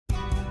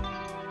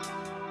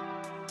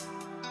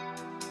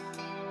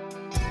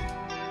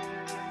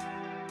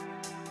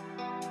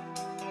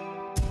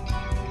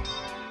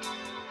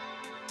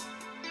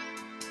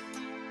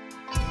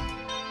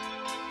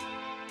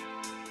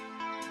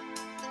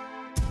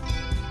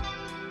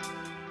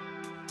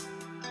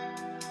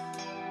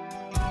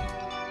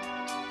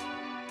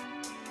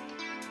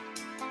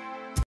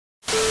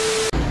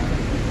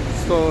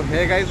তো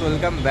hey guys,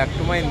 welcome back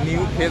to my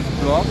new face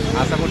blog.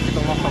 আশা করছি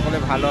তোমরা সকলে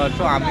ভালো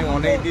আছো। আমি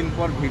অনেক দিন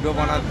পর ভিডিও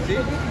বানাচ্ছি,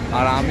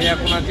 আর আমি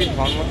এখন আছি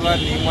ধর্মতলা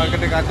নিউ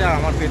মার্কেটের কাছে। আর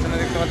আমার পেছনে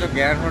দেখতে পাচ্ছ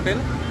গ্র্যান্ড হোটেল।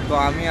 তো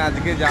আমি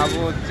আজকে যাব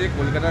হচ্ছে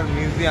কলকাতার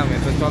মিউজিয়ামে।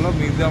 তো চলো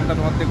মিউজিয়ামটা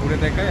তোমাদের ঘুরে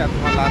দেখাই, আর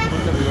তোমার লাস্ট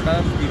পর্যন্ত ভিডিওটা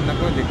স্কিপ না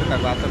করে দেখতে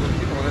থাকবো। আশা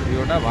করছি তোমাদের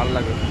ভিডিওটা ভালো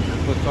লাগে।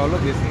 তো চলো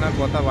বেশি না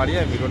কথা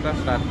বাড়িয়ে ভিডিওটা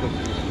স্টার্ট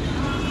করছি।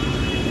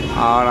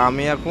 আর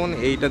আমি এখন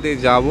এইটাতে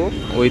যাব,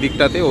 ওই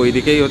দিকটাতে, ওই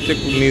দিকেই হচ্ছে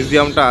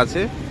মিউজিয়ামটা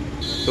আছে।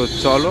 তো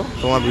চলো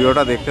তোমার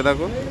ভিডিওটা দেখতে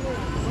থাকো।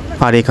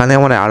 আর এখানে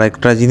আমার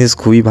আরেকটা জিনিস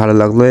খুবই ভালো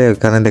লাগলো,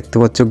 এখানে দেখতে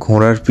পাচ্ছ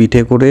ঘোড়ার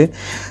পিঠে করে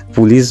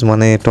পুলিশ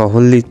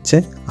টহল দিচ্ছে।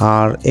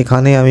 আর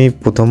এখানে আমি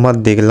প্রথমবার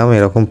দেখলাম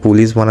এরকম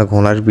পুলিশ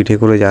ঘোড়ার পিঠে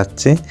করে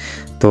যাচ্ছে।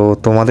 তো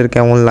তোমাদের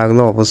কেমন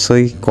লাগলো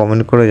অবশ্যই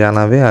কমেন্ট করে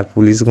জানাবে। আর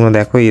পুলিশগুলো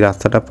দেখো এই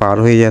রাস্তাটা পার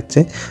হয়ে যাচ্ছে।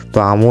 তো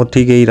আমিও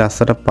ঠিক এই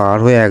রাস্তাটা পার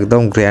হয়ে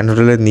একদম গ্র্যান্ড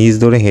হোটেলের নিচ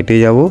ধরে হেঁটে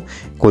যাব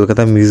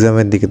কলকাতা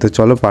মিউজিয়ামের দিকে। তো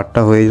চলো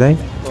পারটা হয়ে যায়।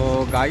 তো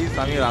গাইস,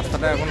 আমি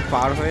রাস্তাটা এখন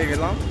পার হয়ে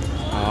গেলাম,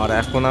 আর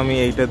এখন আমি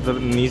এইটা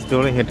নিচ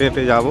ধরে হেঁটে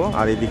হেঁটে যাব।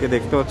 আর এইদিকে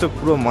দেখতে পাচ্ছ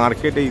পুরো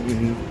মার্কেট, এই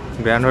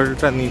গ্র্যান্ড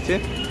হোটেলটার নিচে।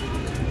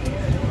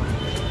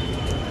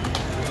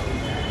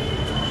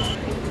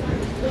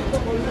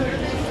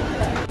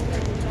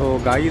 তো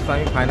গাইস,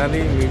 আমি ফাইনালি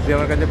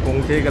মিউজিয়ামের কাছে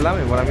পৌঁছে গেলাম।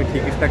 এবার আমি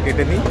টিকিটটা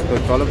কেটে নিই। তো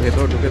চলো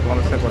ভেতরে ঢুকে তোমার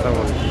সাথে কথা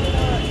বলি।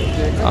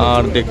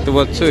 আর দেখতে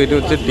পাচ্ছ এটা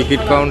হচ্ছে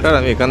টিকিট কাউন্টার,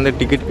 আমি এখান থেকে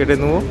টিকিট কেটে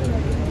নেবো।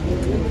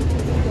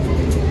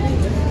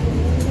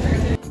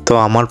 তো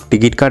আমার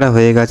টিকিট কাটা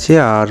হয়ে গেছে,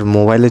 আর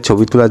মোবাইলে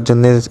ছবি তোলার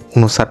জন্য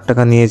 59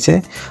 টাকা নিয়েছে,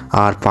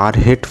 আর পার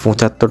হেড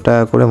 75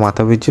 টাকা করে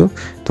মাথা পিছু।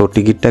 তো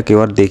টিকিটটা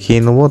কেবার দেখিয়ে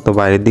নেবো। তো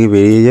বাইরের দিকে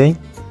বেরিয়ে যাই।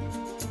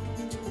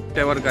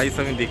 এবার গাইস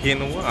আমি দেখিয়ে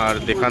নেবো, আর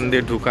দেখান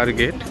দিয়ে ঢুকার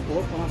গেট।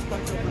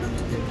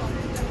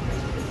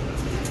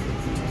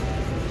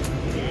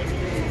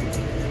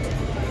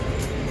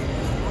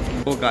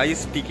 তো গাইস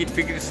টিকিট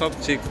ফিকিট সব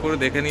চেক করে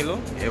দেখে নিল।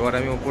 এবার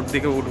আমি ওপর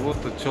দিকে উঠবো।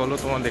 তো চলো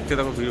তোমার দেখতে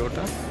থাকো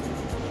ভিডিওটা।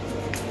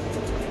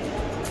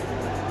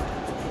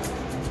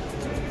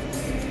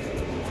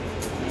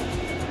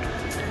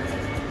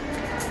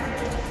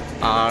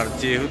 আর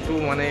যেহেতু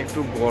একটু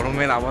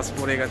গরমের আভাস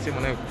পড়ে গেছে,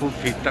 খুব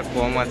ভিড়টা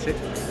কম আছে,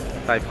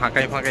 তাই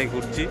ফাঁকাই ফাঁকাই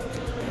ঘুরছি।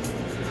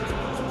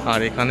 আর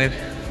এখানের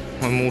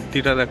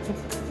মূর্তিটা দেখো।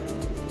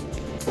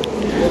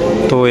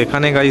 তো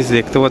এখানে গাইস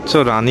দেখতে পাচ্ছ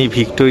রানী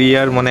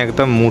ভিক্টোরিয়ার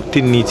একদম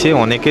মূর্তির নিচে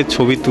অনেকের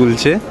ছবি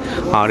তুলছে।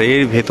 আর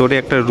এর ভেতরে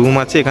একটা রুম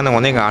আছে, এখানে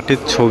অনেক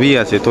আর্টের ছবি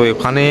আছে। তো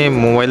এখানে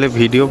মোবাইলে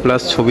ভিডিও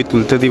প্লাস ছবি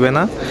তুলতে দিবে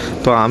না।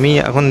 তো আমি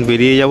এখন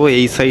বেরিয়ে যাব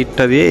এই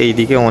সাইডটা দিয়ে,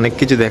 এইদিকে অনেক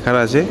কিছু দেখার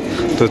আছে।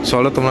 তো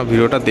চলো তোমরা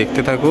ভিডিওটা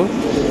দেখতে থাকো।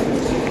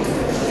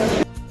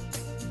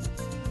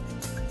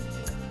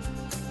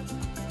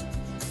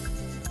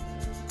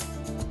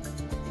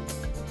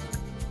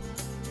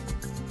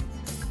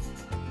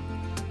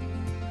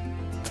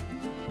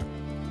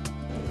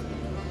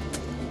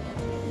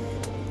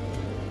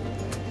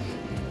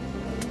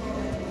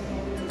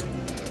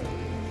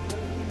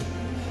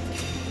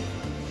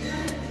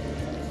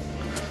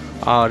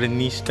 আর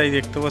নিচটাই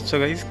দেখতে পাচ্ছ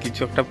গাইস, কিছু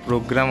একটা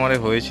প্রোগ্রাম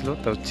হয়েছিল।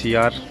 তো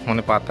চেয়ার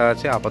পাতা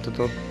আছে, আপাতত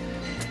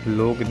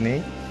লোক নেই।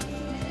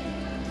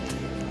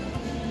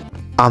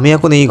 আমি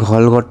এখন এই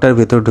ঘরটার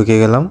ভেতর ঢুকে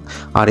গেলাম।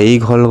 আর এই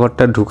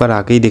ঘরটা ঢুকার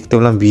আগেই দেখতে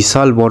পেলাম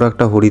বিশাল বড়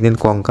একটা হরিণের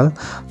কঙ্কাল।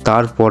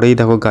 তারপরেই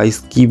দেখো গাইস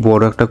কি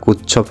বড় একটা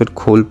কচ্ছপের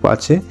খোল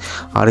আছে।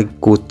 আর এই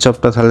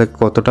কচ্ছপটা তাহলে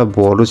কতটা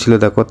বড় ছিল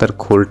দেখো, তার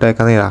খোলটা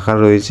এখানে রাখা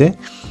রয়েছে।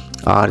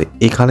 আর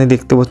এখানে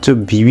দেখতে পাচ্ছ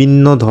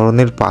বিভিন্ন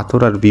ধরনের পাথর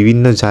আর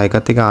বিভিন্ন জায়গা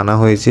থেকে আনা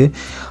হয়েছে।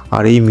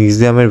 আর এই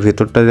মিউজিয়ামের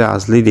ভেতরটাতে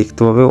আসলেই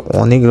দেখতে পাবে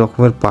অনেক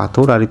রকমের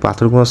পাথর। আর এই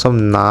পাথরগুলো সব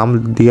নাম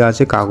দেওয়া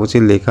আছে, কাগজে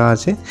লেখা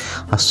আছে।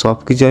 আর সব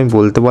কিছু আমি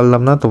বলতে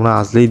পারলাম না, তোমরা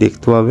আসলেই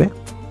দেখতে পাবে।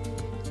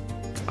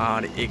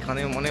 আর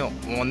এখানে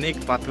অনেক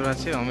পাথর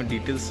আছে, আমি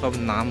ডিটেলস সব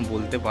নাম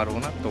বলতে পারবো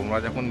না। তোমরা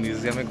যখন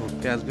মিউজিয়ামে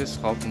ঘুরতে আসবে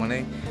সব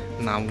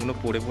নামগুলো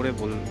পড়ে পড়ে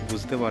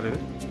বুঝতে পারবে।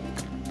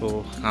 তো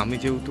আমি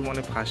যেহেতু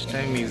ফার্স্ট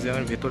টাইম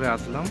মিউজিয়ামের ভেতরে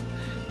আসলাম,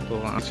 তো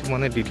কিছু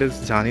ডিটেলস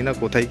জানি না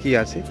কোথায় কি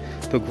আছে।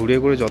 তো ঘুরে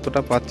ঘুরে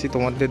যতটা পাচ্ছি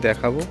তোমাদের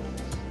দেখাবো।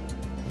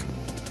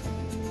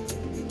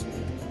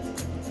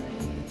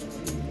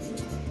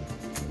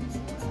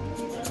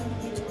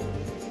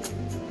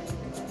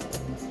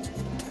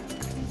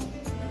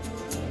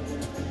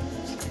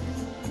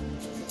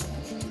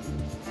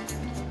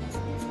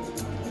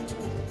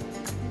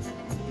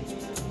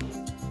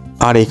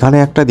 আর এখানে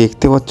একটা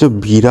দেখতে পাচ্ছ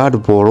বিরাট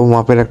বড়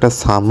মাপের একটা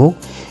শামুক।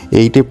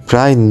 এইটা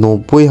প্রায়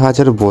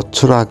 90,000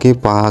 বছর আগে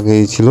পাওয়া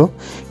গিয়েছিল।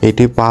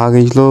 এটি পাওয়া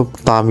গিয়েছিল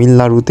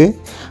তামিলনাড়ুতে।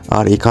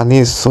 আর এখানে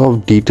সব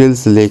ডিটেলস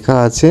লেখা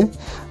আছে।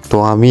 তো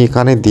আমি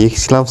এখানে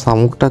দেখছিলাম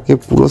শামুকটাকে,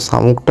 পুরো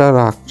শামুকটার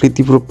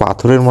আকৃতি পুরো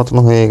পাথরের মতন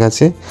হয়ে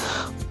গেছে।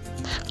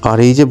 আর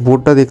এই যে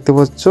বোর্ডটা দেখতে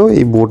পাচ্ছ,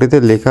 এই বোর্ডেতে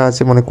লেখা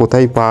আছে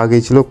কোথায় পাওয়া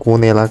গিয়েছিল, কোন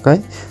এলাকায়।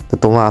 তো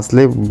তোমরা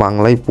আসলে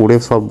বাংলায় পড়ে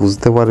সব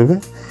বুঝতে পারবে।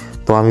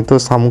 তো আমি তো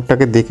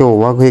শামুকটাকে দেখে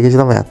অবাক হয়ে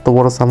গেছিলাম, এত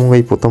বড় শামুক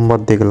এই প্রথমবার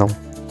দেখলাম।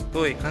 তো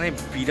এখানে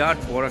বিরাট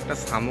বড় একটা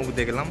শামুক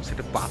দেখলাম,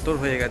 সেটা পাথর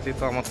হয়ে গেছে।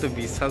 তো আমার তো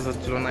বিশ্বাস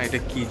হচ্ছিল না এটা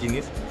কি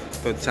জিনিস।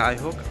 তো যাই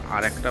হোক,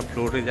 আর একটা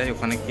ফ্লোরে যাই,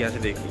 ওখানে কি আছে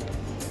দেখি।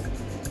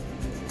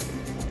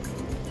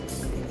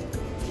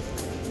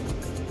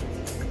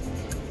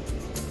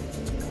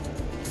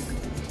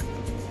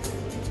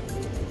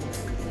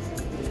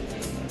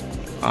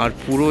 আর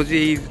পুরো যে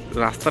এই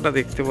রাস্তাটা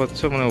দেখতে পাচ্ছ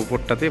মানে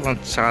উপরটাতে মানে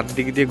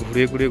চারদিক দিয়ে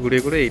ঘুরে ঘুরে ঘুরে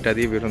ঘুরে এইটা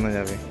দিয়ে বেরোনো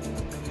যাবে।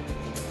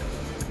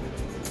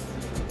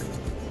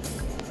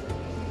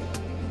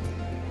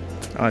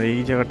 আর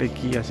এই জায়গাটায়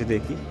কি আছে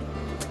দেখি।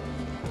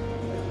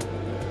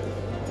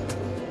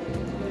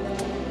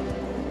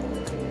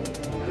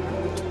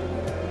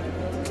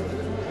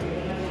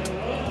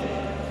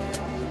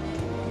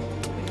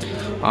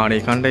 আর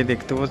এখানটায়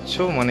দেখতে পাচ্ছ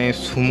মানে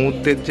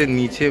সমুদ্রের যে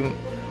নিচে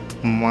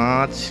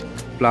মাছ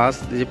প্লাস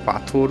যে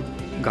পাথর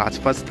গাছ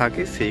ফাছ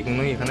থাকে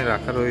সেইগুলোই এখানে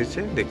রাখা রয়েছে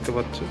দেখতে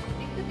পাচ্ছ।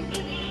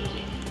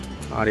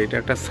 আর এটা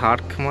একটা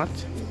শার্ক মাছ।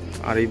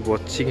 আর এই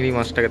বচ্চিংড়ি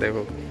মাছটাকে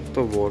দেখো কত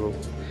বড়।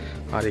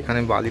 আর এখানে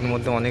বালির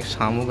মধ্যে অনেক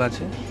শামুক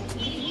আছে।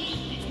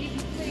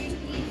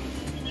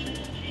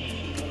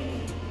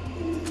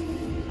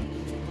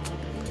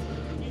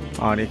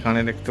 আর এখানে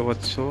দেখতে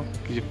পাচ্ছ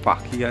কিছু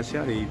পাখি আছে।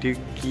 আর এইটি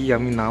কি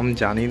আমি নাম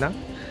জানি না,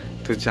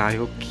 তো যাই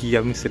হোক কি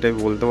আমি সেটাই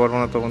বলতে পারবো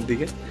না তোমার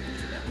দিকে।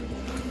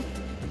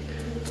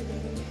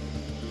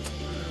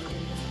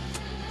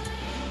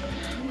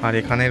 আর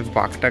এখানের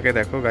বাঘটাকে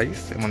দেখো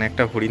গাইস, মানে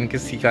একটা হরিণকে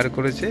শিকার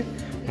করেছে।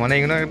 মানে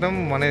এগুলো একদম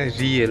মানে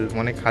রিয়েল,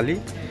 মানে খালি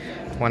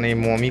মানে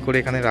মমি করে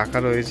এখানে রাখা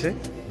রয়েছে।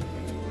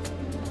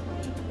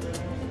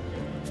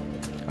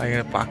 আর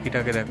এখানে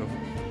পাখিটাকে দেখো,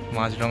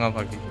 মাছরাঙা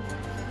পাখি।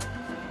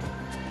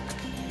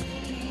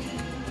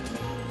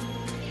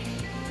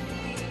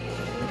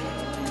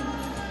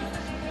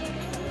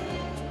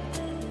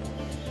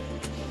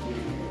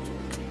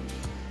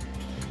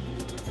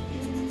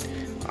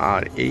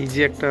 আর এই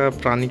যে একটা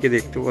প্রাণীকে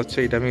দেখতে পাচ্ছ,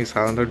 এটা আমি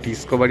সাধারণত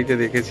ডিসকভারিতে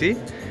দেখেছি।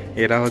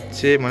 এরা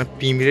হচ্ছে মানে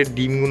পিঁমড়ের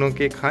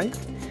ডিমগুলোকে খায়।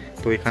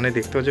 তো এখানে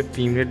দেখতে পাচ্ছ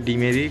পিঁমড়ের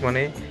ডিমেরই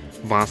মানে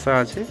বাসা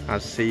আছে, আর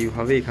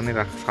সেইভাবে এখানে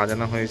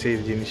সাজানো হয়েছে এই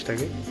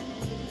জিনিসটাকে।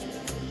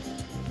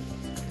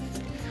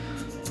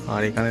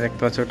 আর এখানে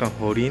দেখতে পাচ্ছ একটা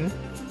হরিণ।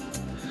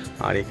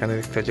 আর এখানে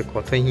দেখতে পাচ্ছ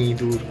কত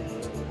ইঁদুর।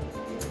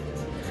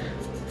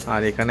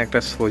 আর এখানে একটা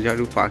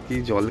সোজারু পাখি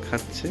জল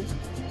খাচ্ছে।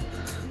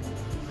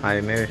 আর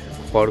এখানে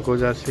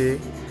খরগোশ আছে,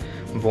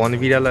 বন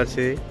বিড়াল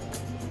আছে।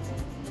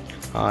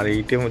 আর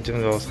এইটা হচ্ছে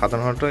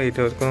সাধারণত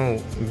এটা কোনো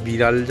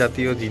বিড়াল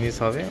জাতীয় জিনিস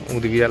হবে,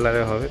 উদবিড়াল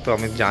হবে। তো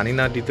আমি জানি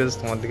না ডিটেলস,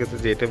 তোমার দিকে তো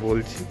যেটা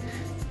বলছি।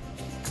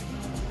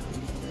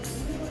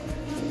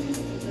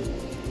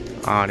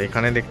 আর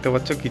এখানে দেখতে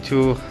পাচ্ছ কিছু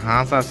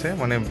হাঁস আছে,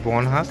 মানে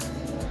বন হাঁস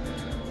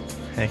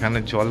এখানে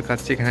জল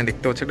খাচ্ছে। এখানে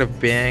দেখতে পাচ্ছ একটা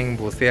ব্যাঙ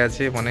বসে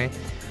আছে, মানে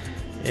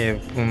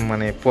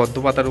মানে পদ্ম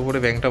পাতার উপরে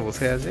ব্যাঙটা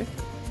বসে আছে।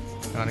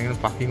 আর এখানে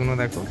পাখিগুলো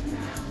দেখো,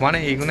 মানে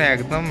এইগুলো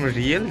একদম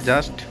রিয়েল,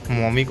 জাস্ট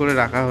মমি করে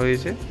রাখা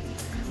হয়েছে।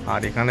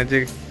 আর এখানে যে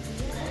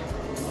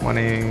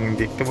মানে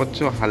দেখতে পাচ্ছ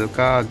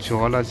হালকা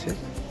জল আছে।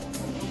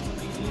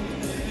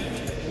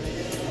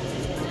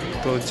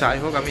 তো যাই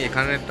হোক আমি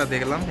এখানে একটা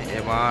দেখলাম।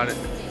 এবার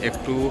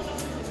একটু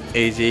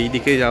এই যে এই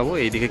দিকে যাব,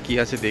 এইদিকে কি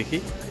আছে দেখি।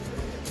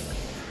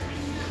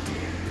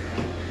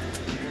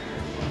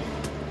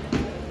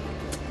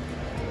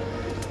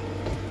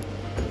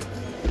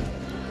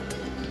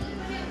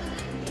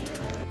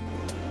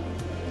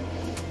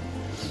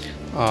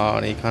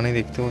 আর এখানে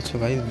দেখতে পাচ্ছ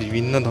গাইস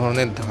বিভিন্ন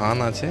ধরনের ধান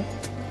আছে।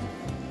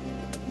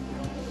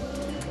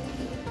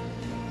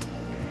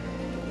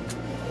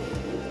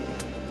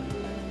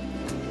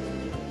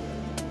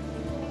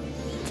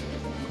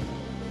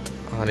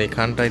 আর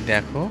এখানটায়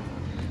দেখো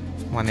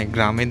মানে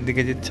গ্রামের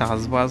দিকে যে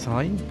চাষবাস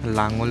হয়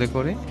লাঙলে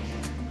করে,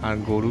 আর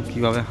গরু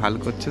কিভাবে হাল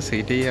করছে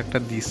সেইটাই একটা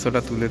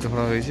দৃশ্যটা তুলে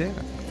ধরা হয়েছে।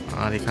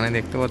 আর এখানে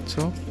দেখতে পাচ্ছ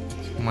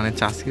মানে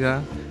চাষিরা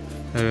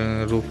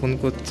রোপণ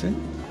করছে।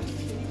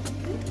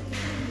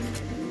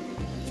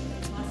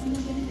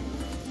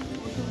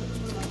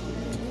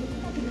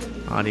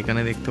 আর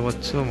এখানে দেখতে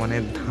পাচ্ছ মানে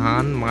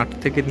ধান মাঠ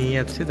থেকে নিয়ে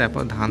যাচ্ছে,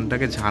 তারপর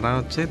ধানটাকে ঝাড়া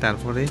হচ্ছে।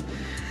 তারপরে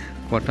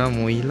কটা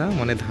মহিলা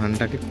মানে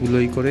ধানটাকে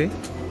কুলোই করে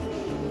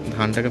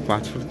ধানটাকে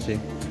পাছড়ছে।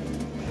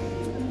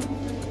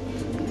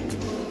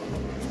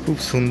 খুব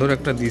সুন্দর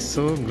একটা দৃশ্য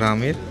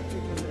গ্রামের।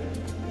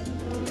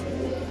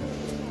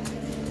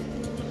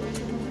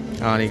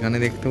 আর এখানে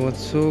দেখতে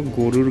পাচ্ছ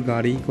গরুর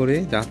গাড়ি করে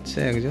যাচ্ছে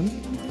একজন।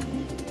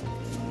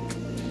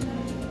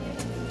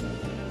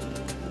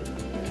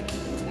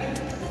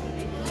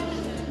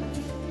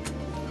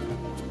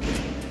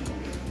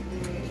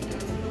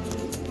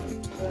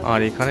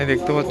 আর এখানে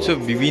দেখতে পাচ্ছ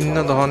বিভিন্ন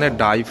ধরনের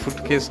ড্রাই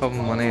ফ্রুটকে সব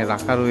মানে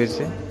রাখা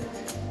রয়েছে।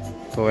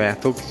 তো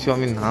এত কিছু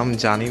আমি নাম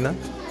জানি না।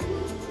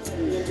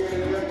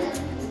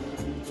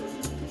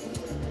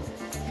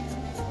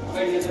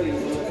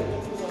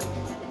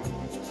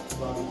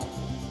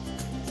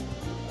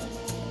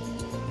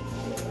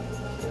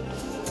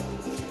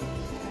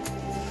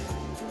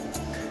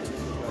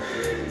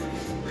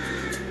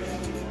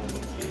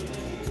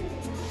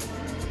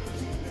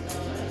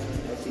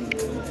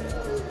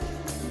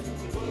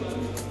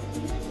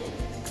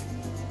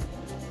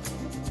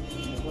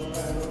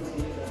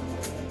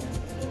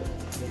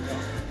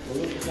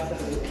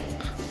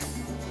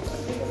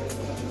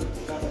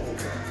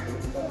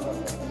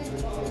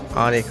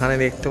 আর এখানে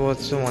দেখতে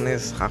পাচ্ছ মানে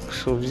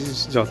শাকসবজি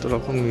যত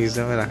রকম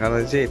মিউজিয়ামে রাখা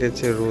রয়েছে। এটা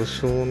হচ্ছে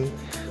রসুন,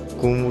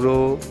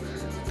 কুমড়ো,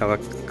 তারপর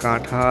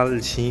কাঁঠাল,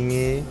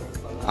 ঝিঙে,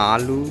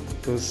 আলু,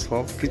 তো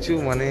সব কিছু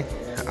মানে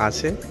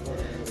আছে।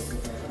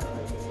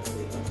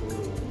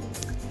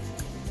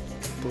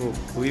 তো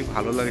খুবই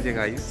ভালো লাগছে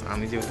গাইস,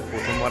 আমি যেহেতু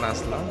প্রথমবার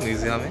আসলাম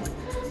মিউজিয়ামে,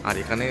 আর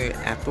এখানে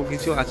এত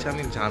কিছু আছে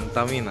আমি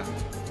জানতামই না।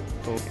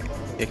 তো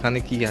এখানে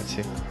কি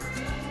আছে,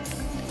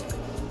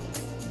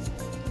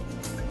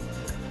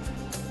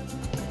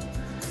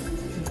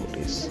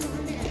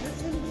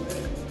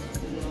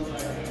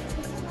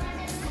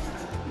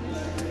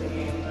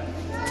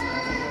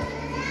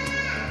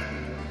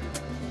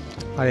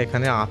 আর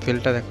এখানে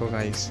আপেলটা দেখো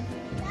গাইস,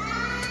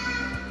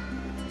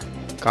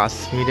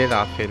 কাশ্মীরের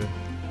আপেল।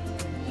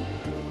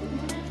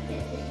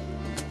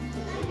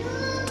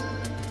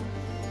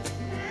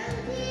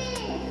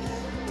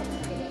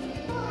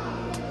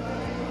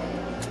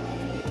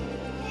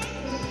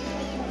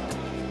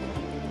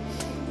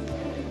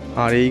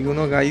 আর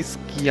এইগুলো গাইস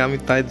কি আমি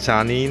তাই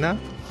জানি না।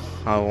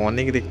 আর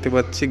অনেক দেখতে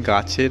পাচ্ছি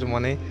গাছের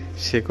মানে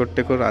শেকড়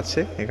টেকড়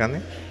আছে এখানে।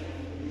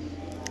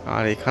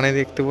 আর এখানে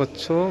দেখতে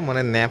পাচ্ছ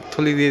মানে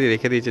ন্যাপথলি দিয়ে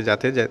রেখে দিয়েছে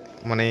যাতে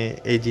মানে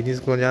এই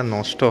জিনিসগুলো যেন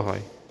নষ্ট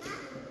হয়।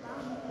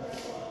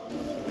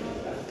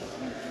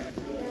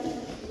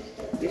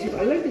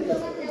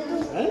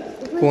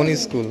 কোন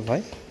স্কুল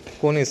ভাই,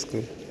 কোন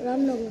স্কুল?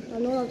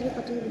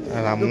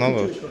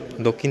 রামনগর,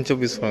 দক্ষিণ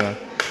 24 পরগনা।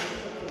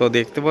 তো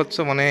দেখতে পাচ্ছ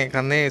মানে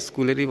এখানে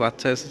স্কুলেরই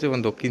বাচ্চা এসেছে এবং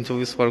দক্ষিণ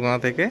 24 পরগনা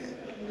থেকে।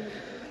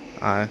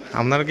 আর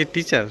আপনারা কি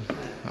টিচার?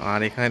 আর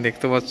এখানে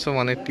দেখতে পাচ্ছ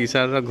মানে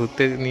টিচাররা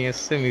ঘুরতে নিয়ে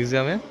এসছে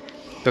মিউজিয়ামে।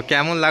 তো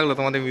কেমন লাগলো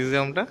তোমাদের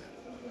মিউজিয়ামটা?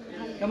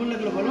 কেমন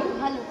লাগলো বলো?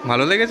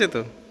 ভালো লেগেছে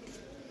তো?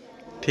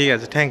 ঠিক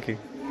আছে, থ্যাংক ইউ।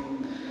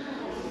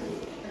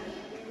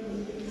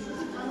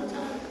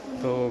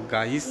 তো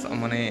গাইস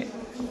মানে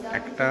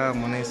একটা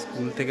মানে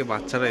স্কুল থেকে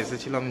বাচ্চারা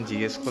এসেছিলো, আমি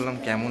জিজ্ঞেস করলাম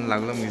কেমন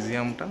লাগলো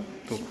মিউজিয়ামটা,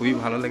 তো খুবই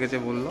ভালো লেগেছে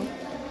বললো।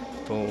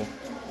 তো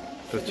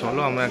তো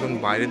চলো আমরা এখন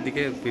বাইরের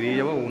দিকে বেরিয়ে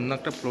যাবো, অন্য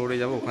একটা ফ্লোরে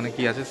যাবো, ওখানে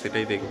কি আছে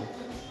সেটাই দেখবো।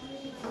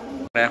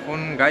 এখন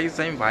গাইস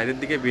আমি বাইরের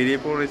দিকে বেরিয়ে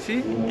পড়েছি,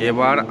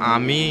 এবার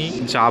আমি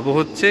যাব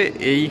হচ্ছে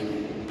এই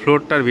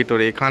ফ্লোরটার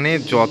ভিতরে। এখানে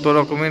যত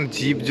রকমের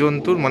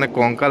জীবজন্তুর মানে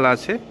কঙ্কাল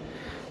আছে।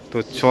 তো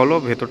চলো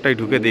ভেতরটাই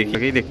ঢুকে দেখি।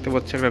 আগেই দেখতে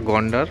পাচ্ছি একটা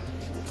গন্ডার,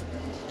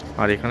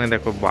 আর এখানে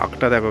দেখো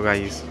বাঘটা দেখো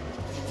গাইস,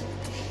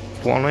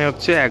 মনে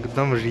হচ্ছে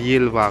একদম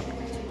রিয়েল বাঘ।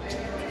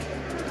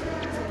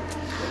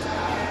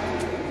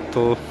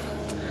 তো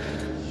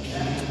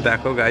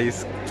দেখো গাইস,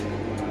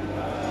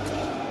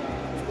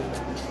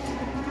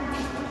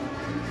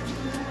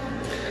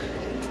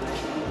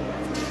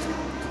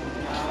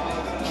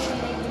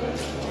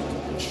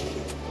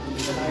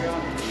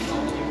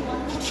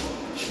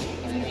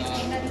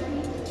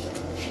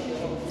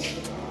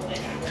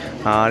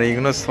 আর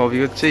এগুলো সবই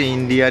হচ্ছে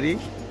ইন্ডিয়ারই।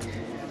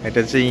 এটা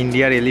হচ্ছে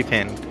ইন্ডিয়ার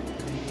এলিফ্যান্ট।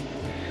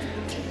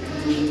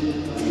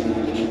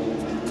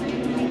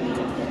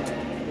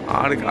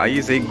 আর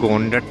গাইস এই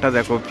গন্ডারটা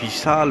দেখো,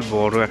 বিশাল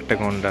বড় একটা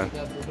গন্ডার।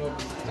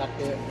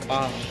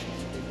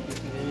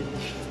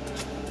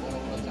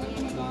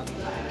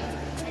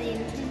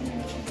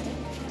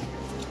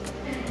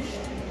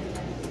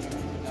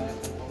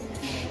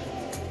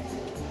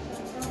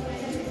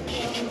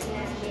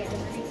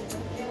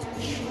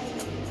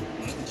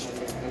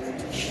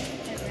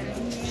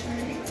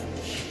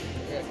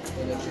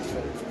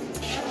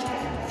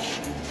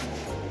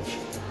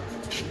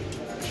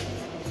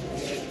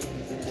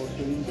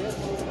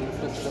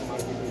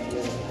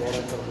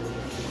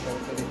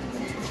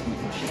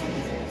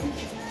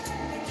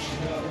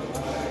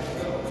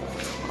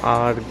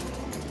 আর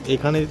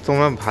এখানে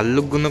তোমরা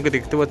ভাল্লুকগুলোকে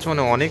দেখতে পাচ্ছ,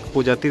 মানে অনেক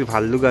প্রজাতির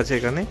ভাল্লুক আছে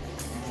এখানে।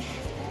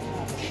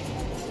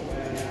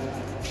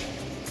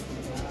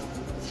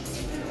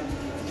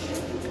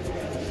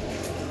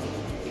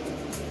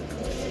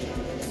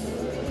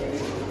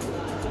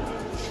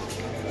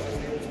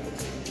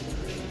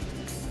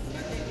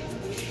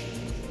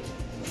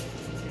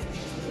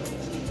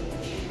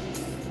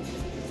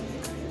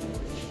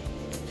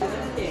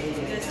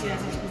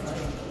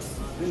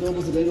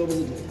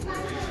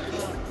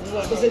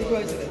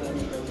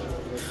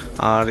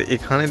 আর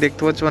এখানে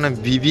দেখতে পাচ্ছ মানে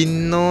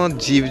বিভিন্ন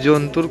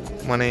জীবজন্তুর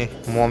মানে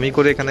মমি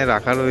করে এখানে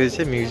রাখা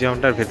রয়েছে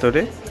মিউজিয়ামটার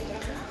ভেতরে।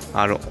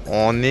 আর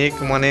অনেক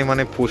মানে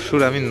মানে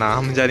পশুর আমি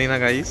নাম জানি না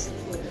গাইস।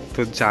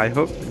 তো যাই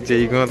হোক,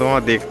 যেইগুলো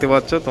তোমরা দেখতে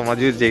পাচ্ছ, তোমরা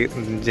যদি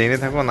জেনে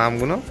থাকো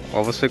নামগুলো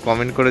অবশ্যই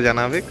কমেন্ট করে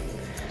জানাবে।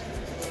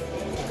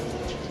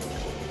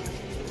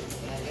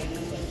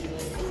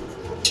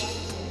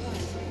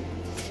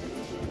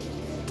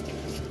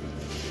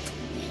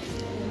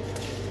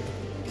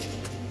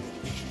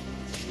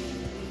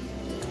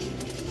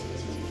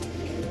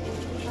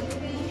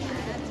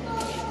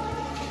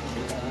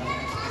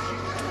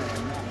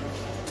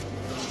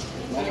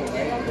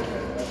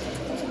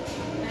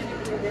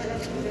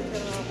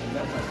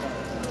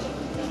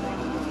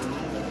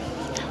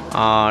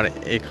 আর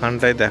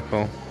এখানটায় দেখো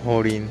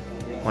হরিণ,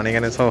 মানে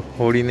এখানে সব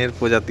হরিণের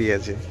প্রজাতি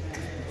আছে,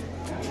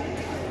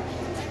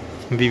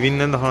 বিভিন্ন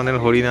ধরনের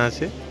হরিণ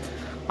আছে।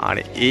 আর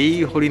এই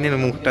হরিণের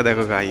মুখটা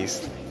দেখো গাইস,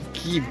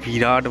 কি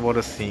বিরাট বড়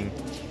সিং।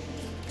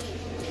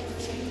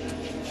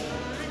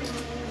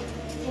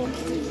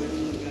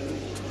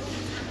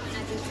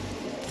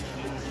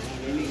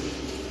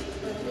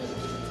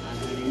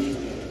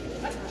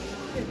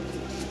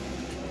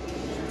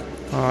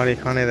 আর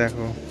এখানে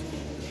দেখো,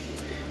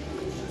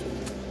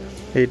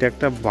 এইটা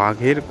একটা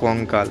বাঘের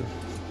কঙ্কাল,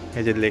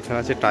 এই যে লেখা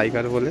আছে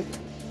টাইগার বলে।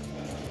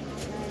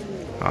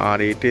 আর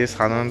এইটা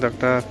সাধারণত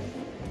একটা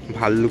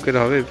ভাল্লুকের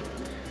হবে,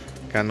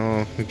 কেন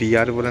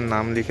বিয়ার বলে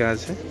নাম লেখা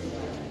আছে।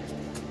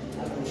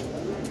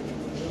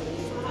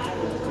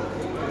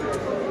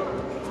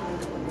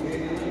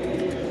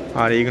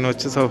 আর এইগুলো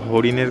হচ্ছে সব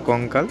হরিণের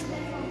কঙ্কাল।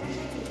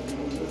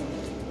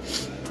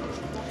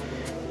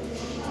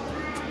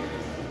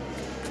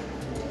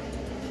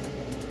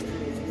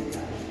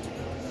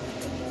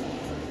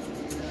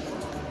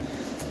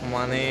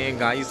 মানে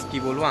গাইস কি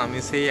বলবো, আমি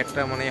সেই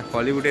একটা মানে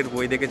হলিউডের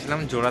বই দেখেছিলাম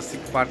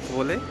জোরাসিক পার্ক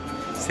বলে,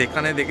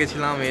 সেখানে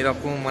দেখেছিলাম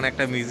এরকম মানে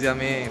একটা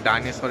মিউজিয়ামে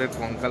ডাইনোসরের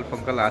কঙ্কাল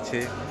ফঙ্কাল আছে।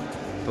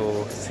 তো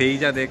সেই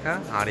যা দেখা,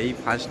 আর এই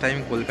ফার্স্ট টাইম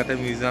কলকাতা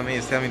মিউজিয়ামে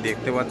এসে আমি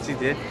দেখতে পাচ্ছি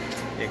যে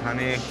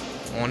এখানে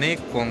অনেক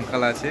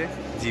কঙ্কাল আছে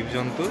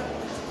জীবজন্তু।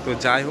 তো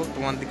যাই হোক,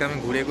 তোমার দিকে আমি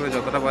ঘুরে ঘুরে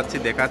যতটা পাচ্ছি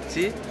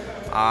দেখাচ্ছি।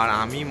 আর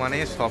আমি মানে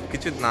সব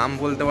কিছুর নাম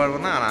বলতে পারবো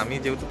না, আর আমি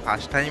যেহেতু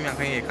ফার্স্ট টাইম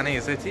এখানে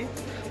এসেছি,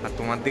 আর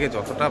তোমার দিকে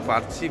যতটা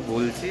পারছি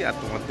বলছি, আর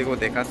তোমার দিকেও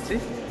দেখাচ্ছি।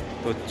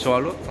 তো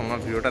চলো তোমরা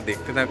ভিডিওটা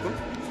দেখতে থাকো।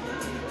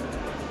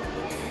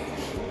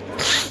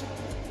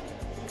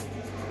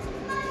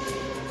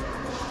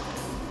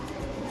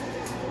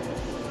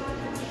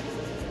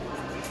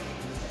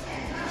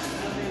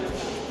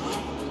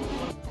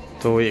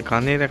 তো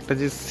এখানের একটা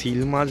যে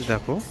সিল মাছ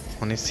দেখো,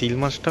 মানে সিল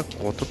মাছটা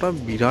কতটা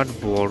বিরাট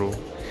বড়।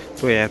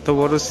 তো এত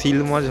বড় সিল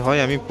মাছ হয়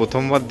আমি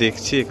প্রথমবার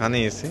দেখছি এখানে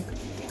এসে।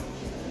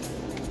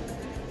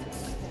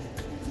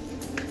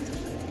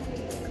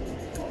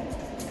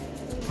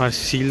 আর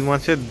সিল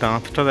মাছের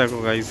দাঁতটা দেখো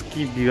গাইস,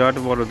 কি বিরাট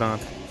বড়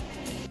দাঁত।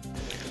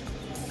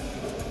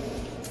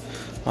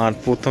 আর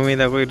প্রথমেই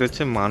দেখো, এটা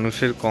হচ্ছে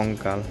মানুষের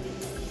কঙ্কাল।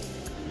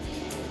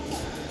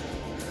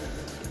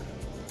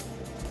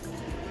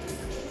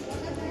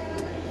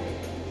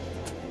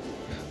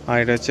 আর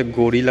এটা হচ্ছে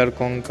গরিলার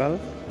কঙ্কাল।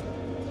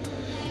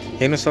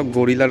 এগুলো সব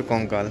গরিলার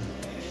কঙ্কাল।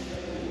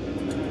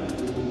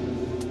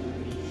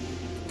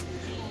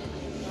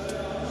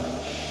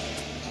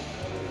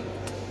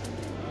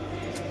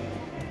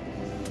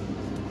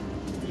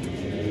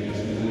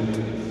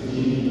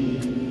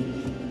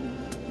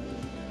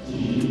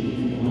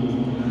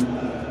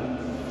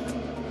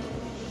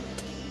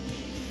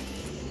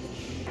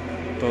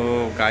 তো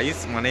গাইস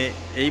মানে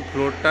এই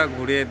ফ্লোরটা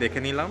ঘুরে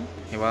দেখে নিলাম,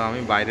 এবার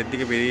আমি বাইরের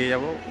দিকে বেরিয়ে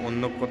যাব,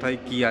 অন্য কোথায়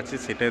কি আছে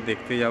সেটা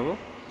দেখতে যাব।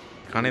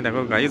 এখানে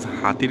দেখো গাইস,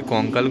 হাতির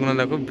কঙ্কালগুলো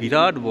দেখো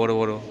বিরাট বড়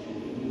বড়।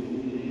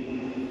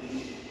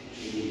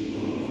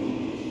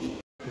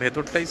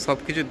 ভেতরটাই সব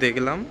কিছু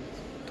দেখলাম।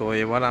 তো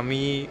এবার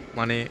আমি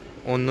মানে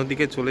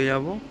অন্যদিকে চলে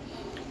যাবো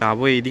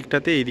এই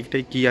দিকটাতে, এই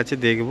দিকটায় কী আছে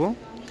দেখব।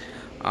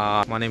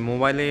 আর মানে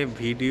মোবাইলে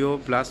ভিডিও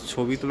প্লাস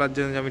ছবি তোলার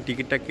জন্য আমি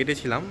টিকিটটা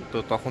কেটেছিলাম, তো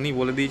তখনই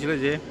বলে দিয়েছিল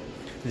যে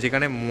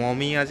যেখানে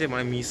মমি আছে,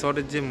 মানে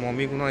মিশরের যে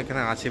মমিগুলো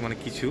এখানে আছে মানে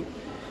কিছু,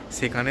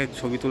 সেখানে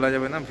ছবি তোলা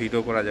যাবে না,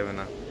 ভিডিও করা যাবে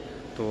না।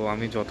 তো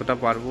আমি যতটা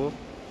পারবো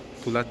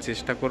তোলার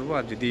চেষ্টা করব,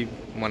 আর যদি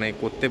মানে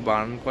করতে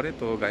বারণ করে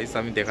তো গাইস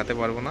আমি দেখাতে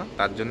পারবো না,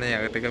 তার জন্য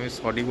আগে থেকে আমি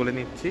সরি বলে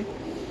নিচ্ছি।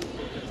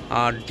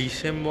 আর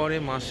ডিসেম্বরে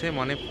মাসে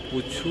মানে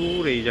প্রচুর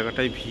এই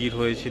জায়গাটায় ভিড়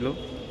হয়েছিল।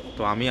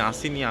 তো আমি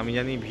আসিনি, আমি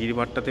জানি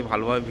ভিড়ভাড়টাতে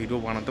ভালোভাবে ভিডিও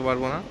বানাতে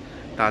পারবো না,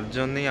 তার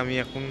জন্যেই আমি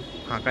এখন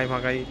ফাঁকায়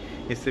ফাঁকায়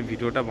এসে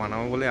ভিডিওটা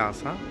বানাবো বলে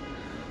আসা।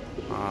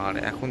 আর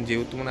এখন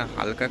যেহেতু মানে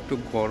হালকা একটু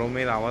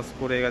গরমের আওয়াজ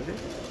পড়ে গেছে,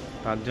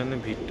 তার জন্য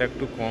ভিড়টা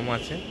একটু কম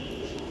আছে।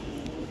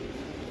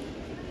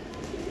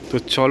 তো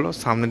চলো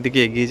সামনের দিকে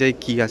এগিয়ে যাই,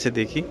 কি আছে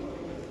দেখি।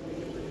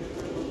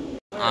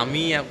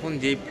 আমি এখন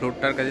যেই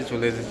ফ্লোরটার কাছে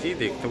চলে এসেছি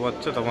দেখতে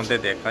পাচ্ছ, তোমাদের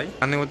দেখাই।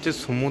 এখানে হচ্ছে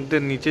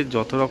সমুদ্রের নিচে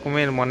যত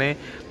রকমের মানে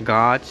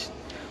গাছ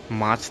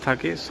মাছ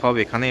থাকে সব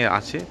এখানে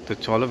আছে। তো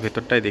চলো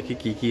ভেতরটায় দেখি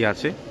কি কি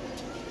আছে।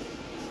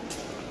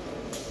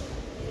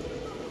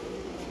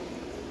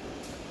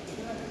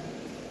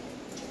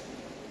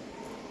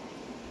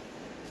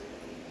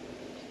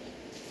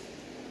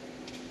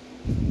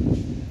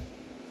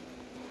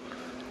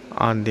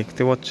 আর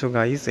দেখতে পাচ্ছ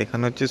গাইস,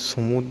 এখানে হচ্ছে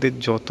সমুদ্রের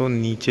যত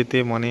নিচেতে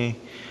মানে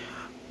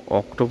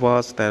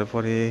অক্টোপাস,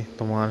 তারপরে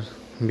তোমার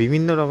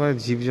বিভিন্ন রকমের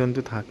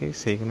জীবজন্তু থাকে,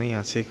 সেইগুলোই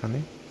আছে এখানে।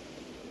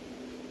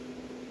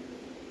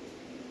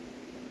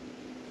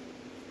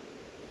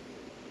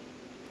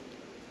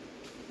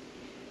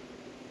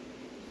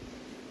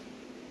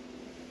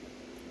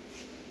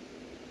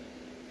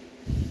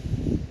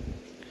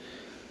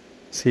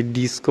 সেই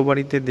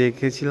ডিসকভারিতে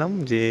দেখেছিলাম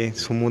যে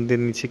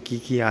সমুদ্রের নিচে কি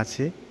কি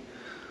আছে,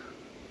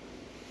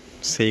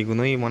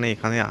 সেইগুলোই মানে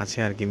এখানে আছে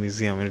আর কি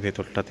মিউজিয়ামের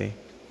ভেতরটাতে।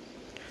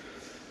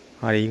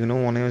 আর এইগুলো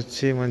মনে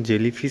হচ্ছে মানে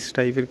জেলিফিশ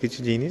টাইপের কিছু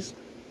জিনিস।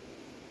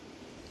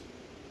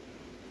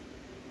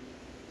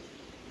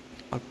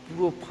 আর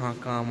পুরো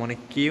ফাঁকা, মানে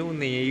কেউ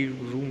নেই এই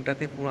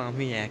রুমটাতে, পুরো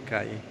আমি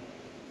একাই।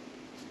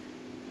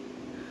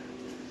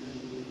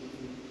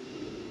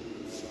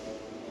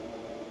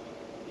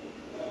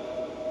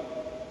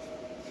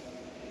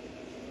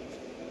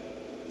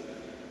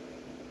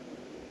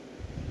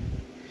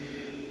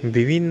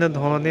 বিভিন্ন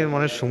ধরনের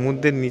মানে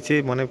সমুদ্রের নিচে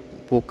মানে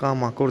পোকা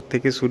মাকড়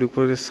থেকে শুরু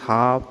করে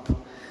সাপ,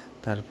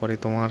 তারপরে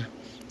তোমার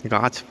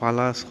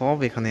গাছপালা সব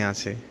এখানে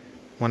আছে,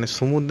 মানে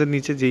সমুদ্রের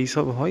নিচে যেই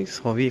সব হয়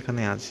সবই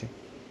এখানে আছে।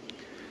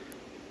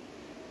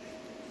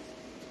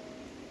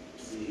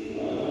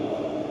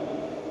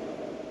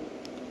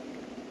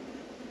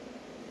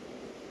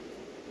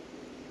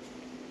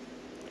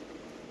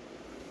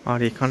 আর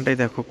এখানটায়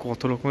দেখো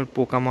কত রকমের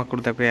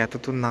পোকামাকড়, দেখো এত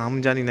তো নাম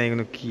জানি না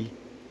এগুলো কি।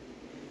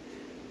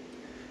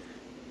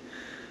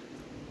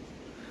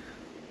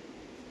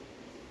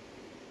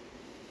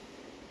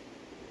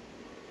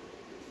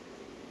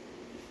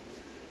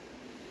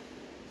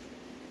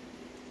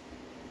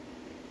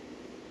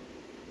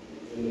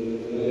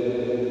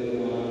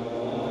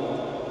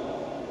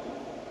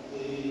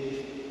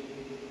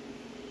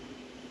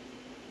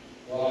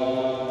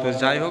 তো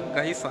যাই হোক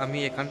গাইস, আমি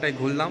এখানটায়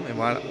ঘুরলাম,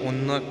 এবার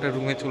অন্য একটা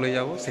রুমে চলে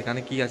যাব, সেখানে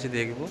কি আছে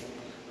দেখব।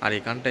 আর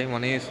এখানটায়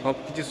মানে সব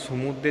কিছু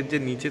সমুদ্রের যে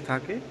নিচে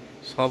থাকে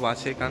সব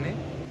আছে এখানে।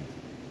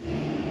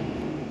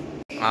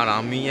 আর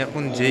আমি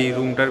এখন যেই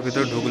রুমটার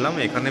ভেতর ঢুকলাম,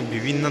 এখানে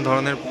বিভিন্ন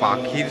ধরনের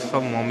পাখির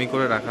সব মমি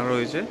করে রাখা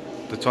রয়েছে।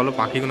 তো চলো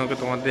পাখিগুলোকে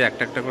তোমাদের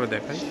একটা একটা করে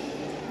দেখাই।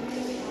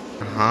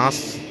 হাঁস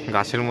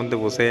গাছের মধ্যে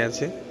বসে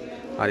আছে,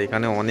 আর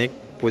এখানে অনেক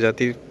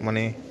প্রজাতির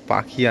মানে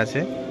পাখি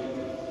আছে।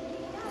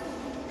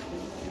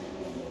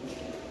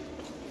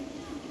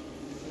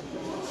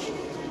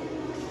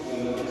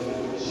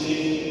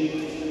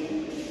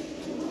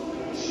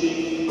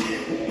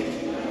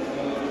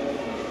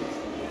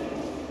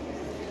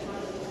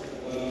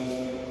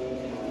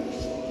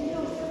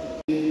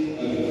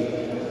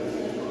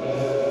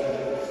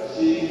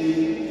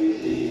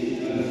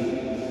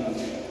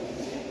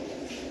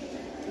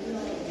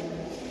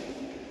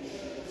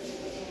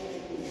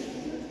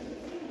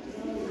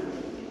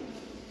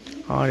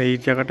 আর এই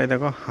জায়গাটায়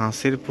দেখো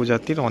হাঁসের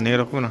প্রজাতির অনেক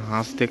রকমের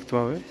হাঁস দেখতে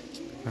পাবে।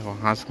 দেখো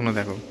হাঁসগুলো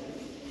দেখো।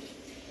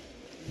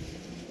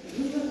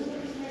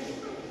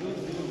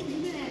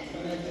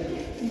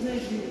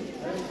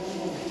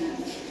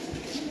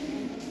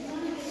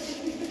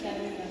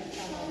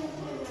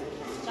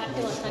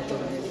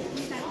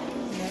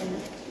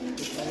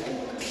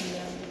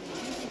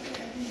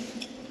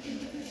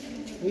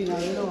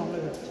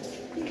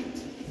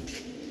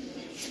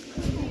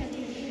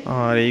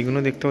 আর এইগুলো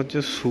দেখতে পাচ্ছ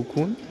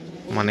শুকুন,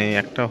 মানে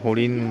একটা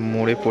হরিণ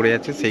মরে পড়ে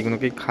আছে,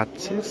 সেইগুলোকেই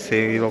খাচ্ছে,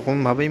 সেই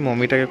রকমভাবেই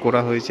মমিটাকে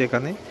করা হয়েছে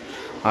এখানে।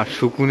 আর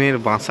শুকুনের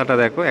বাসাটা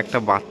দেখো, একটা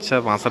বাচ্চা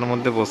বাসার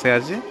মধ্যে বসে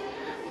আছে,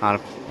 আর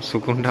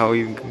শুকুনটা ওই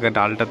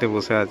ডালটাতে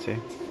বসে আছে।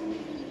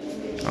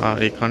 আর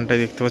এখানটায়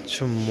দেখতে পাচ্ছ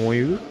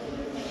ময়ূর,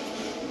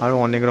 আরও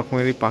অনেক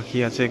রকমেরই পাখি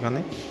আছে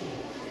এখানে।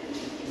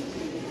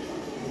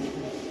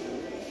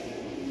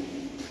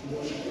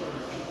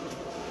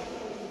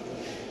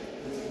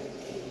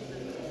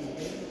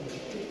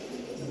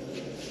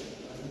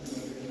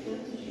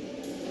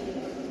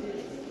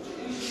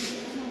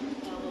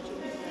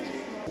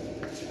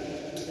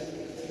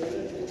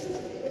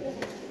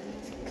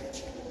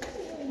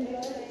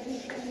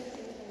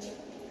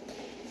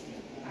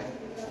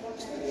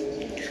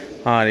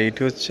 আর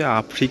এটি হচ্ছে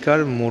আফ্রিকার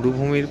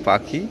মরুভূমির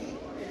পাখি,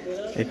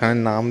 এখানে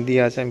নাম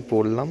দিয়ে আছে, আমি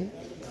পড়লাম।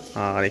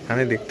 আর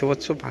এখানে দেখতে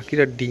পাচ্ছ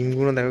পাখিরা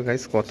ডিমগুলো দেখো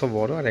গাইস কত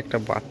বড়, আর একটা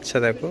বাচ্চা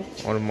দেখো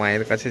ওর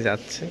মায়ের কাছে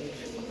যাচ্ছে।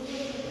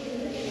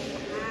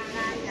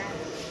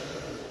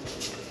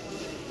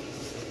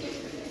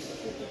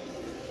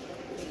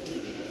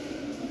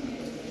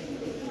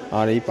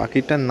 আর এই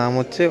পাখিটার নাম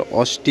হচ্ছে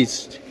অস্টিচ।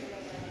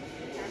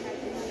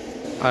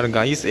 আর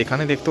গাইস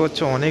এখানে দেখতে পাচ্ছ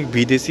অনেক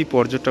বিদেশি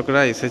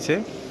পর্যটকরা এসেছে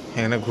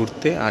এখানে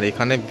ঘুরতে। আর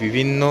এখানে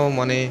বিভিন্ন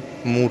মানে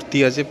মূর্তি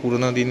আছে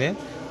পুরোনো দিনে।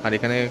 আর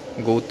এখানে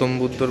গৌতম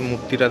বুদ্ধর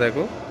মূর্তিটা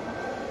দেখো।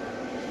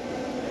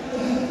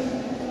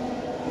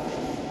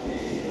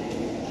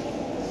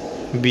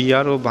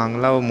 বিহার ও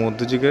বাংলা ও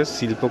মধ্যযুগের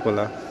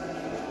শিল্পকলা।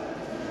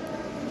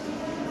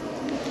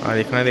 আর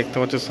এখানে দেখতে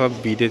পাচ্ছ সব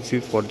বিদেশি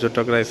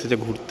পর্যটকরা এসেছে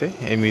ঘুরতে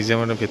এই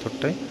মিউজিয়ামের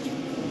ভেতরটায়।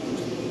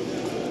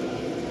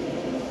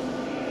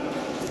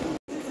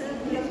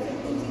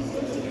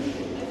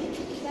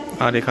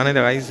 আর এখানে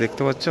গাইস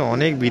দেখতে পাচ্ছ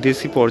অনেক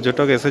বিদেশি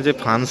পর্যটক এসেছে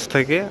ফ্রান্স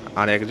থেকে,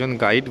 আর একজন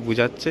গাইড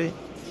বুঝাচ্ছে।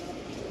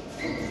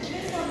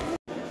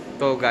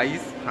 তো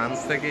গাইস ফ্রান্স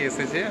থেকে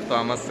এসেছে, তো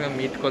আমার সঙ্গে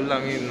মিট করলো,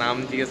 আমি নাম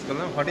জিজ্ঞেস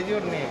করলাম, what is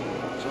your name?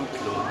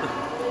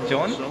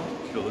 John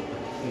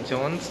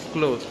John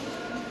cloth.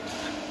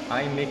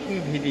 I making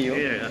video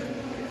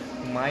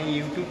my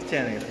YouTube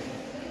channel,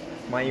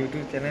 my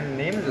YouTube channel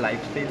name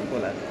lifestyle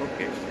Kolar.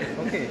 Okay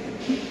okay,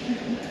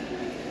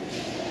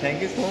 thank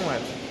you so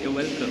much, you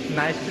welcome,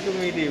 nice to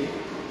meet you.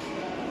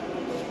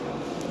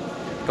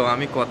 তো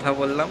আমি কথা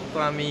বললাম, তো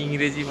আমি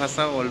ইংরেজি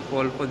ভাষা অল্প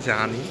অল্প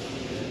জানি,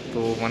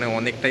 তো মানে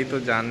অনেকটাই তো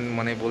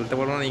মানে বলতে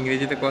পারবো না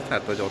ইংরেজিতে কথা,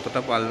 তো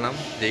যতটা পারলাম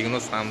যেগুলো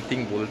সামথিং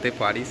বলতে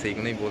পারি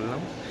সেইগুলোই বললাম।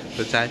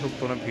 তো যাই হোক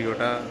তোমরা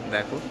ভিডিওটা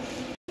দেখো।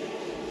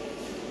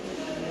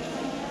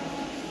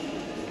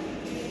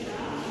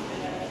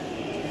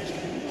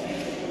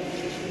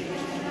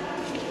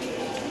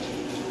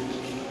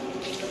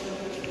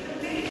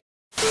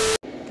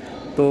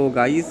 তো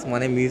গাইস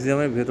মানে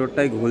মিউজিয়ামের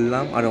ভেতরটাই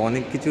ঘুরলাম, আর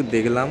অনেক কিছু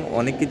দেখলাম,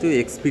 অনেক কিছু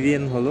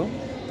এক্সপিরিয়েন্স হলো।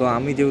 তো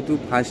আমি যেহেতু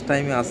ফার্স্ট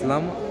টাইমে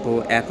আসলাম, তো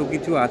এত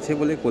কিছু আছে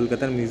বলে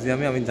কলকাতার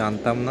মিউজিয়ামে আমি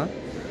জানতাম না।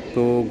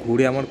 তো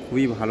ঘুরে আমার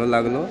খুবই ভালো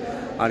লাগলো।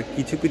 আর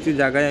কিছু কিছু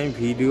জায়গায় আমি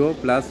ভিডিও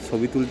প্লাস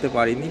ছবি তুলতে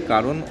পারিনি,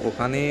 কারণ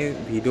ওখানে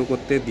ভিডিও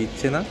করতে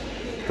দিচ্ছে না।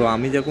 তো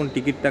আমি যখন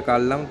টিকিটটা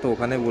কাটলাম তো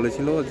ওখানে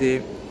বলেছিল যে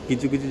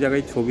কিছু কিছু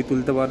জায়গায় ছবি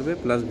তুলতে পারবে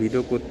প্লাস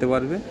ভিডিও করতে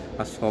পারবে,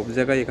 আর সব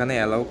জায়গায় এখানে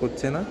অ্যালাউ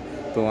করছে না।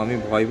 তো আমি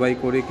ভয় ভয়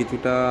করে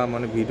কিছুটা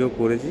মানে ভিডিও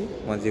করেছি,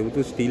 যেহেতু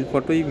স্টিল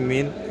ফটোই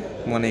মেন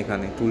মানে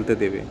এখানে তুলতে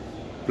দেবে,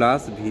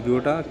 প্লাস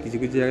ভিডিওটা কিছু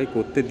কিছু জায়গায়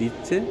করতে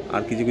দিচ্ছে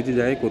আর কিছু কিছু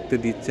জায়গায় করতে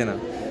দিচ্ছে না।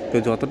 তো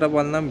যতটা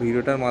পারলাম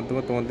ভিডিওটার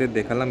মাধ্যমে তোমাদের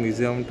দেখালাম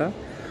মিউজিয়ামটা।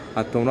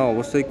 আর তোমরা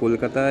অবশ্যই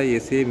কলকাতায়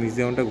এসে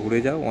মিউজিয়ামটা ঘুরে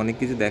যাও, অনেক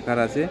কিছু দেখার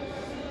আছে।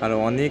 আর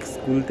অনেক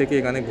স্কুল থেকে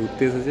এখানে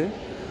ঘুরতে এসেছে।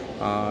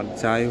 আর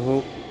যাই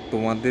হোক,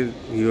 তোমাদের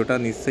ভিডিওটা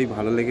নিশ্চয়ই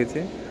ভালো লেগেছে।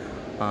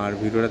 আর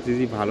ভিডিওটা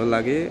যদি ভালো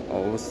লাগে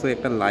অবশ্যই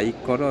একটা লাইক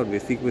করো, আর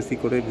বেশি বেশি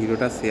করে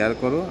ভিডিওটা শেয়ার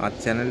করো, আর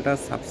চ্যানেলটা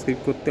সাবস্ক্রাইব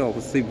করতে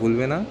অবশ্যই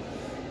ভুলবে না।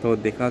 তো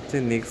দেখা হচ্ছে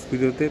নেক্সট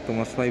ভিডিওতে,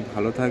 তোমার সবাই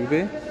ভালো থাকবে।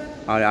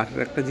 আর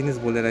একটা জিনিস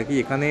বলে রাখি,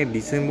 এখানে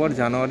ডিসেম্বর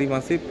জানুয়ারি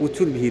মাসে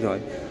প্রচুর ভিড়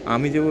হয়।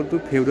 আমি যেহেতু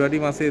ফেব্রুয়ারি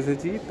মাসে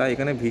এসেছি তাই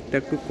এখানে ভিড়টা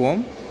একটু কম।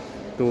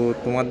 তো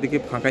তোমার দিকে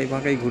ফাঁকাই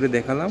ফাঁকাই ঘুরে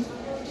দেখালাম।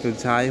 তো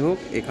যাই হোক,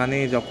 এখানে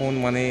যখন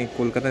মানে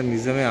কলকাতার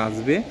মিউজিয়ামে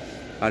আসবে,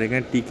 আর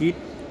এখানে টিকিট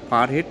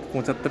পার হেড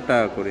 75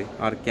 টাকা করে,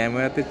 আর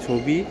ক্যামেরাতে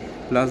ছবি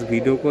প্লাস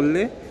ভিডিও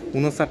করলে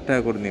 59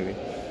 টাকা করে নেবে।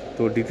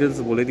 তো ডিটেলস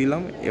বলে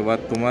দিলাম। এবার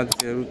তোমরা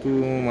যেহেতু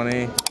মানে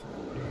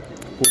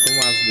প্রথম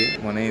আসবে,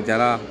 মানে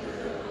যারা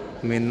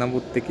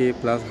মেদিনীপুর থেকে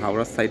প্লাস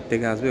হাওড়ার সাইড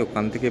থেকে আসবে,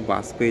 ওখান থেকে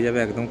বাস পেয়ে যাবে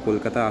একদম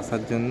কলকাতা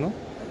আসার জন্য।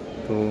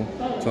 তো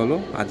চলো,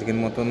 আজকের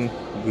মতন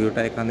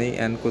ভিডিওটা এখানেই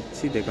এন্ড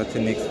করছি। দেখা হচ্ছে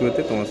নেক্সট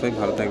ভিডিওতে। তোমার সবাই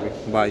ভালো থাকবে।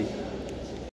 বাই।